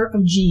transfer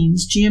of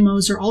genes,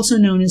 GMOs are also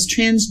known as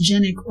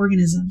transgenic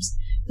organisms.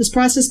 This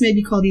process may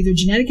be called either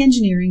genetic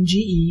engineering,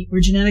 GE,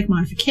 or genetic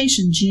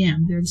modification,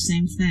 GM. They're the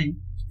same thing.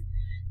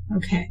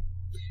 Okay.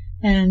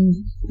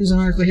 And there's an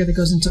article here that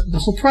goes into the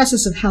whole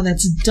process of how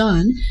that's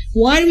done.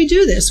 Why do we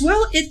do this?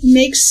 Well, it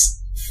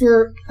makes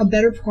for a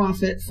better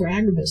profit for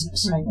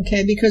agribusiness. Right.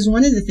 Okay, because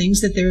one of the things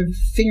that they're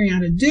figuring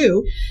out to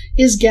do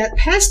is get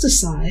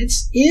pesticides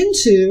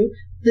into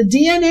the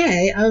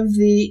DNA of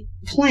the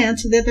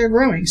plant that they're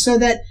growing, so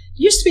that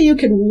used to be you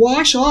could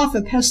wash off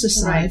a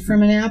pesticide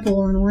from an apple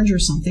or an orange or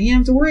something. You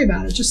don't have to worry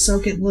about it. Just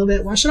soak it a little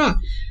bit, wash it off.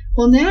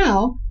 Well,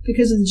 now,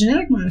 because of the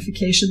genetic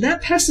modification,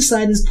 that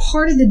pesticide is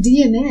part of the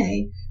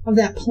DNA of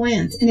that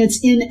plant, and it's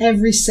in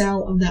every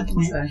cell of that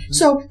plant. Exactly.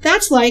 So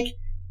that's like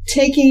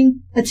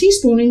taking a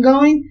teaspoon and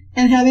going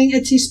and having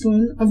a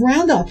teaspoon of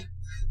Roundup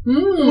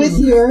with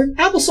your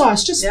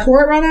applesauce. Just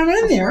pour it right on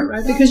in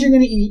there, because you're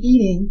going to be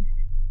eating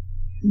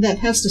that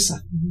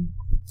pesticide.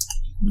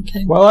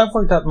 Okay. Well, I've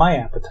worked up my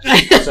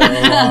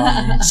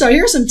appetite. So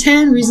here are some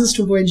 10 reasons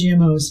to avoid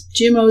GMOs.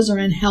 GMOs are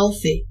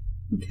unhealthy.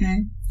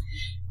 Okay.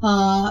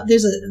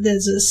 There's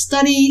a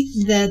study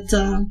that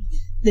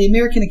the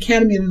American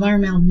Academy of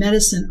Environmental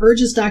Medicine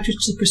urges doctors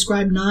to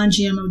prescribe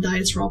non-GMO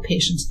diets for all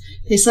patients.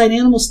 They cite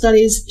animal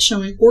studies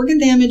showing organ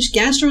damage,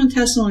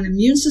 gastrointestinal and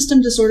immune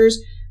system disorders.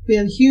 We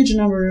have a huge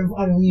number of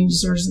autoimmune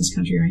disorders in this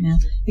country right now.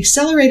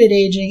 Accelerated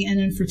aging and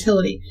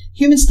infertility.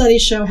 Human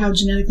studies show how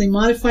genetically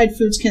modified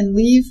foods can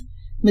leave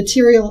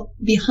material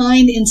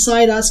behind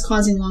inside us,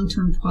 causing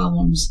long-term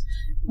problems.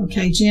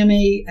 Okay,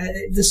 GMA,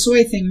 the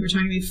soy thing we were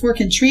talking about before,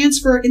 can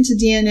transfer into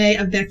DNA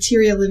of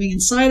bacteria living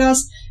inside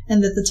us,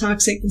 and that the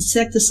toxic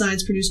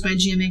insecticides produced by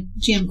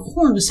GM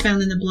corn was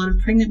found in the blood of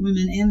pregnant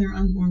women and their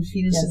unborn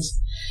fetuses. Yes.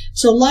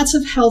 So lots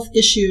of health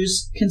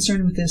issues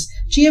concerned with this.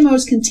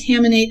 GMOs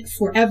contaminate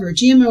forever.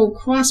 GMO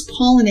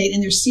cross-pollinate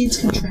and their seeds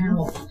can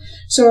travel.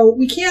 So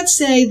we can't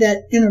say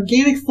that an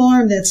organic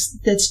farm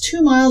that's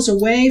 2 miles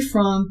away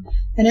from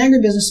an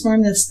agribusiness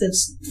farm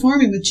that's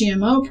farming with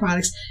GMO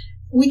products,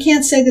 we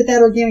can't say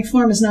that organic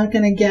farm is not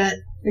going to get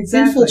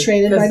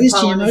infiltrated by these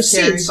GMO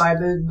seeds.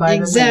 By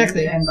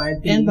exactly. And by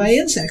bees. And by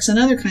insects and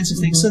other kinds of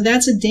things. So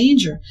that's a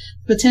danger.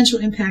 The potential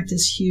impact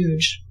is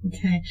huge.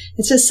 Okay.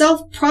 It says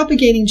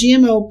self-propagating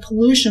GMO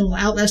pollution will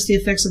outlast the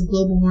effects of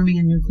global warming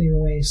and nuclear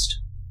waste.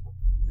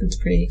 That's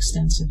pretty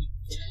extensive.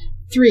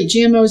 3,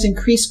 GMOs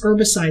increase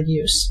herbicide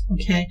use.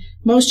 Okay.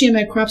 Most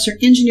GMO crops are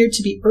engineered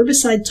to be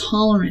herbicide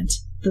tolerant,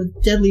 the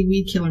deadly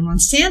weed killer.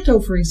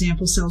 Monsanto, for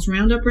example, sells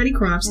Roundup-ready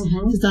crops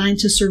designed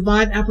to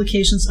survive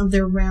applications of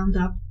their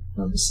Roundup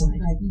herbicide.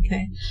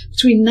 Okay.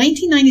 Between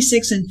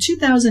 1996 and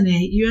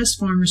 2008, U.S.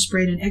 farmers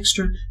sprayed an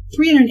extra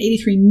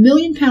 383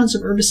 million pounds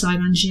of herbicide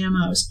on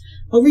GMOs.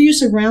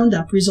 Overuse of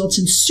Roundup results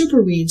in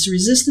superweeds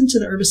resistant to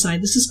the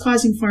herbicide. This is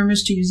causing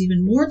farmers to use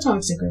even more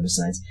toxic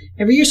herbicides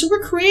every year. So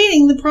we're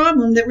creating the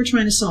problem that we're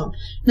trying to solve.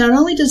 Not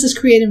only does this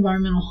create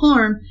environmental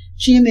harm,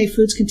 GMO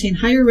foods contain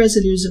higher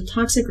residues of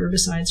toxic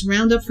herbicides.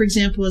 Roundup, for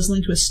example, is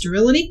linked with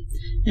sterility.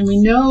 And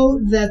we know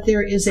that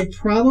there is a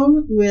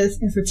problem with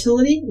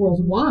infertility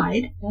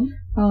worldwide.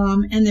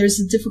 And there's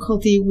a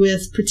difficulty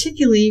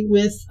particularly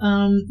with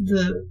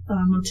the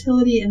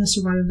motility and the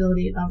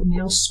survivability of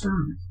male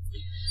sperm.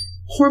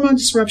 Hormone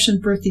disruption,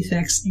 birth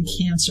defects, and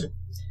cancer.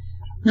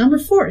 Number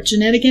 4,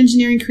 genetic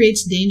engineering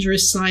creates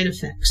dangerous side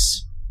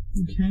effects.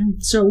 Okay,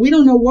 so we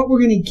don't know what we're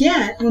going to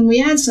get when we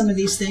add some of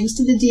these things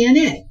to the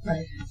DNA.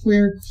 Right.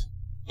 We're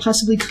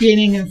possibly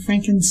creating a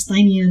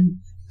Frankensteinian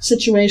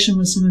situation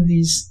with some of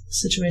these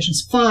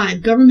situations.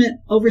 5, government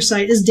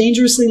oversight is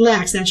dangerously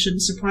lax. That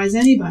shouldn't surprise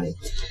anybody.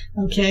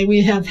 Okay,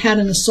 we have had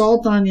an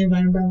assault on the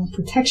Environmental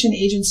Protection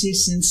Agency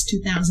since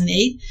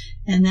 2008,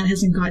 and that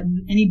hasn't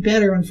gotten any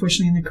better,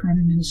 unfortunately, in the current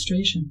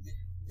administration.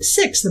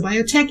 6, the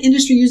biotech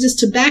industry uses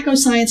tobacco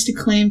science to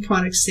claim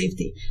product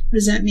safety. What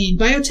does that mean?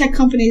 Biotech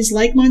companies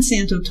like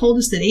Monsanto told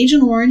us that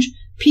Agent Orange,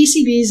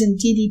 PCBs, and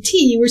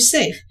DDT were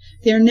safe.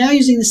 They are now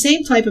using the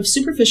same type of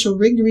superficial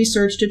rigged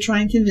research to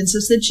try and convince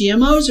us that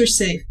GMOs are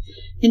safe.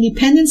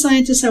 Independent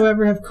scientists,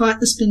 however, have caught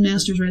the spin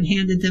masters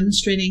red-handed,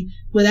 demonstrating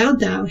without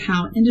doubt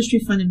how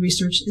industry-funded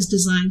research is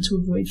designed to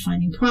avoid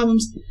finding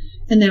problems,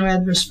 and now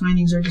adverse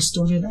findings are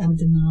distorted or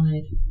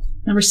denied.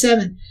 Number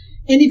 7,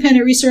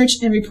 independent research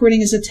and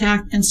reporting is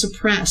attacked and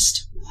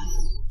suppressed.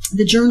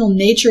 The journal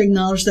Nature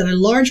acknowledged that a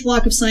large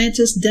block of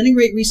scientists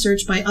denigrate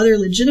research by other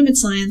legitimate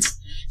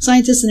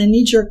scientists in a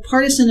knee-jerk,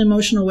 partisan,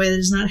 emotional way that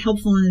is not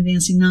helpful in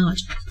advancing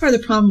knowledge. Part of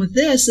the problem with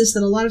this is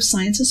that a lot of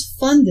science is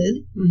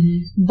funded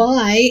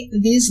by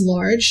these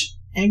large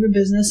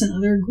agribusiness and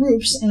other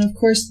groups, and of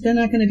course they're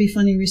not going to be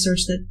funding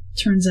research that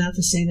turns out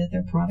to say that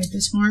their product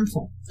is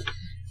harmful.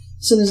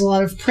 So there's a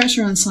lot of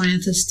pressure on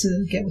scientists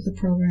to get with the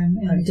program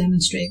and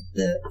demonstrate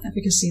the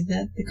efficacy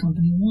that the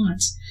company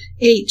wants.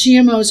 8,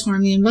 GMOs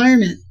harm the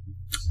environment.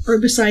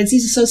 Herbicides,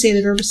 these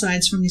associated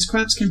herbicides from these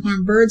crops can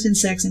harm birds,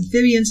 insects,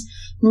 amphibians,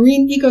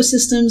 marine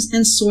ecosystems,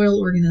 and soil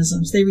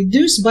organisms. They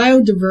reduce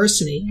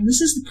biodiversity, and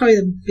this is probably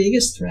the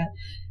biggest threat.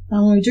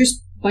 When we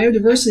reduce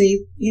biodiversity,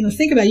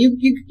 think about it.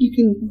 You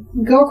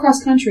can go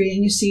across country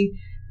and you see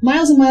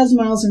miles and miles and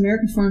miles of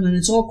American farmland.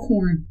 It's all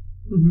corn.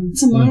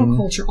 It's a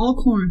monoculture, all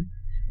corn.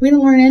 We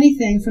don't learn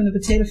anything from the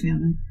potato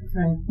famine.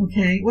 Right.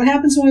 Okay. What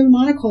happens when we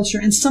have monoculture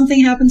and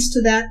something happens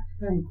to that?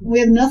 Right. We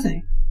have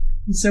nothing.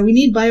 And so we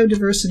need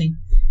biodiversity.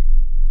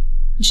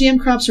 GM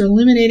crops are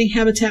eliminating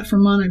habitat for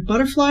monarch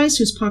butterflies,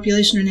 whose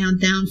population are now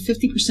down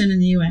 50% in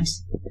the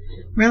U.S.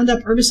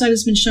 Roundup herbicide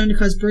has been shown to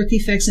cause birth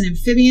defects in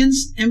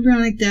amphibians,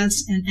 embryonic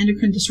deaths, and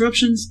endocrine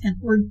disruptions, and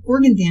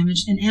organ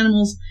damage in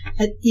animals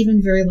at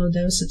even very low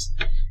doses.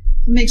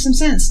 It makes some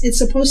sense. It's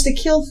supposed to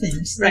kill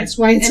things. That's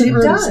why it's an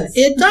herbicide.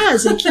 It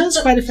does. It kills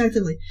quite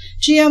effectively.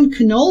 GM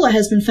canola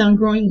has been found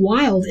growing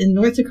wild in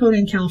North Dakota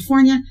and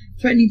California,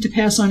 threatening to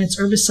pass on its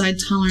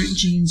herbicide-tolerant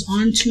genes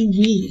onto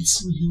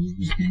weeds.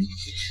 Okay?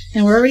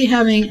 And we're already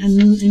having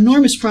an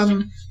enormous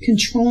problem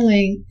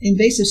controlling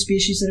invasive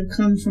species that have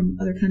come from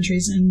other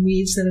countries and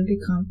weeds that have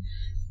become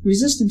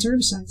resistant to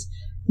herbicides.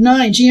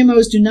 9.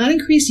 GMOs do not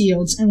increase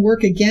yields and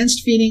work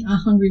against feeding a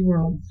hungry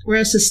world,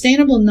 whereas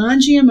sustainable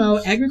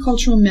non-GMO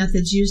agricultural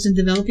methods used in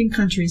developing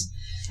countries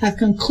have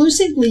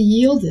conclusively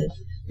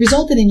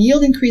resulted in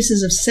yield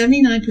increases of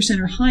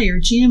 79% or higher.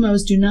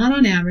 GMOs do not,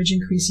 on average,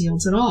 increase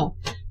yields at all.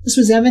 This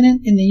was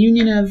evident in the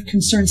Union of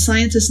Concerned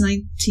Scientists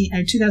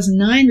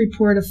 2009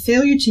 report of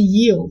failure to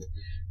yield,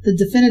 the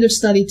definitive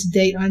study to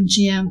date on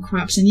GM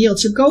crops and yield.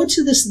 So go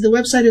to the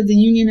website of the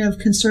Union of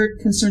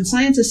Concerned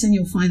Scientists and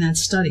you'll find that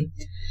study.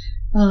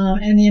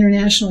 And the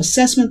International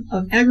Assessment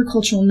of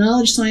Agricultural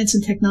Knowledge, Science,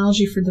 and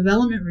Technology for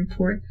Development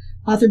report,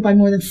 authored by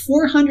more than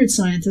 400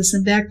 scientists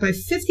and backed by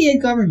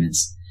 58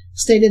 governments,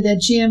 stated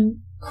that GM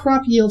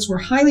crop yields were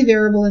highly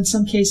variable. In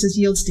some cases,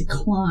 yields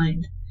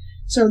declined.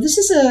 So this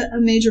is a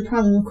major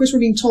problem. Of course, we're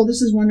being told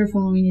this is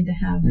wonderful and we need to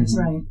have this.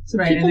 Right. So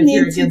right. people And if need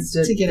you're against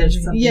it, to get there's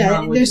it. something Yeah,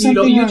 wrong with there's it.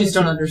 something You wrong just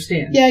with don't it.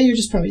 understand. Yeah, you're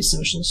just probably a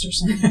socialist or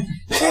something.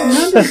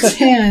 Number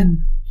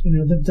 10.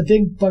 The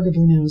big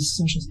bugaboo now is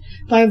socialist.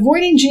 By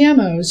avoiding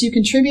GMOs, you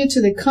contribute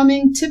to the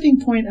coming tipping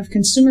point of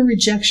consumer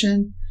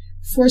rejection,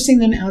 forcing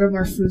them out of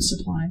our food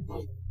supply.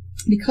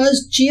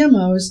 Because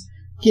GMOs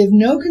give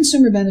no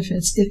consumer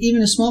benefits, if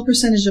even a small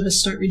percentage of us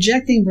start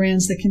rejecting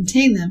brands that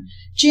contain them,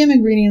 GM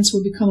ingredients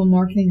will become a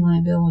marketing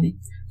liability.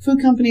 Food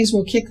companies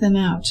will kick them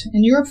out.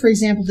 In Europe, for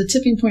example, the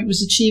tipping point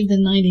was achieved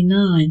in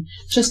 1999,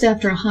 just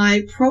after a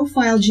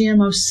high-profile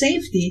GMO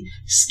safety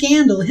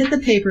scandal hit the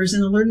papers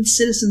and alerted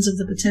citizens of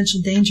the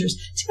potential dangers.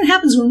 See what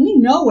happens when we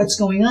know what's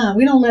going on.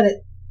 We don't let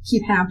it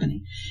keep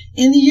happening.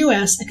 In the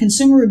U.S., a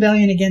consumer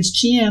rebellion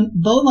against GM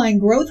bovine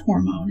growth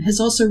hormone has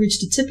also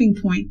reached a tipping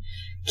point.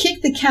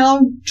 Kick the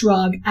cow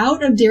drug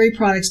out of dairy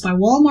products by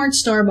Walmart,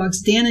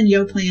 Starbucks, Dan and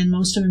Yoplait, and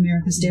most of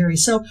America's dairy.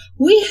 So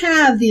we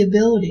have the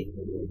ability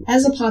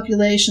as a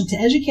population to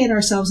educate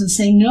ourselves and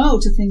say no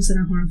to things that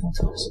are harmful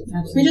to us.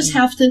 Absolutely. We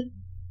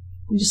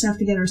just have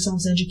to get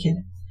ourselves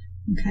educated.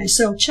 Okay,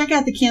 so check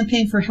out the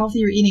Campaign for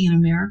Healthier Eating in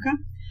America.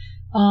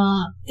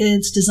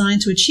 It's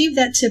designed to achieve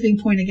that tipping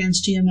point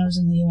against GMOs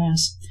in the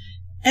U.S.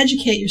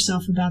 Educate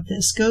yourself about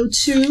this. Go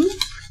to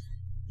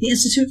the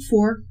Institute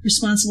for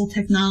Responsible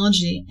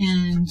Technology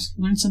and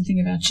learn something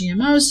about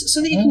GMOs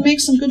so that you can make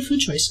some good food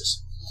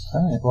choices.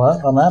 All right.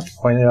 Well, on that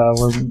point,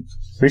 we're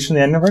reaching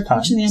the end of our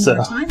time.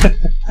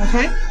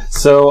 Okay.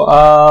 So,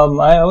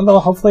 I don't know,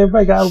 hopefully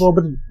everybody got a little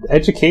bit of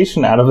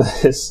education out of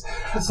this.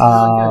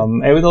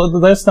 Really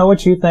let us know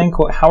what you think.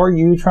 How are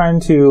you trying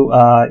to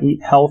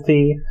eat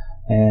healthy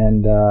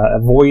and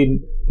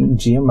avoid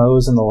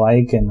GMOs and the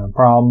like and the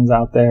problems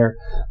out there?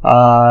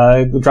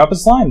 Drop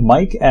us a line,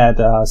 Mike at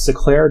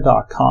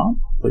Seclair.com.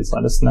 Please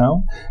let us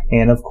know.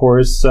 And of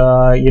course,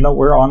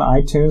 we're on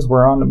iTunes,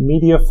 we're on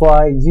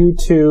MediaFly,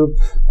 YouTube,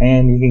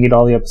 and you can get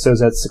all the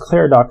episodes at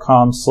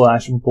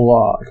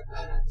Seclair.com/blog.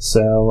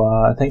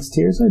 So, thanks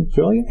to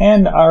Julia,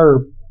 and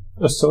our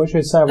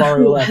associates have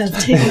already left.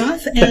 Have taken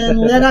off, and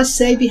let us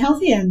say be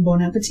healthy and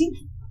bon appetit.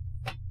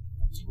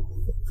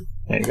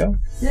 There you go.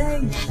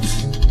 Yay.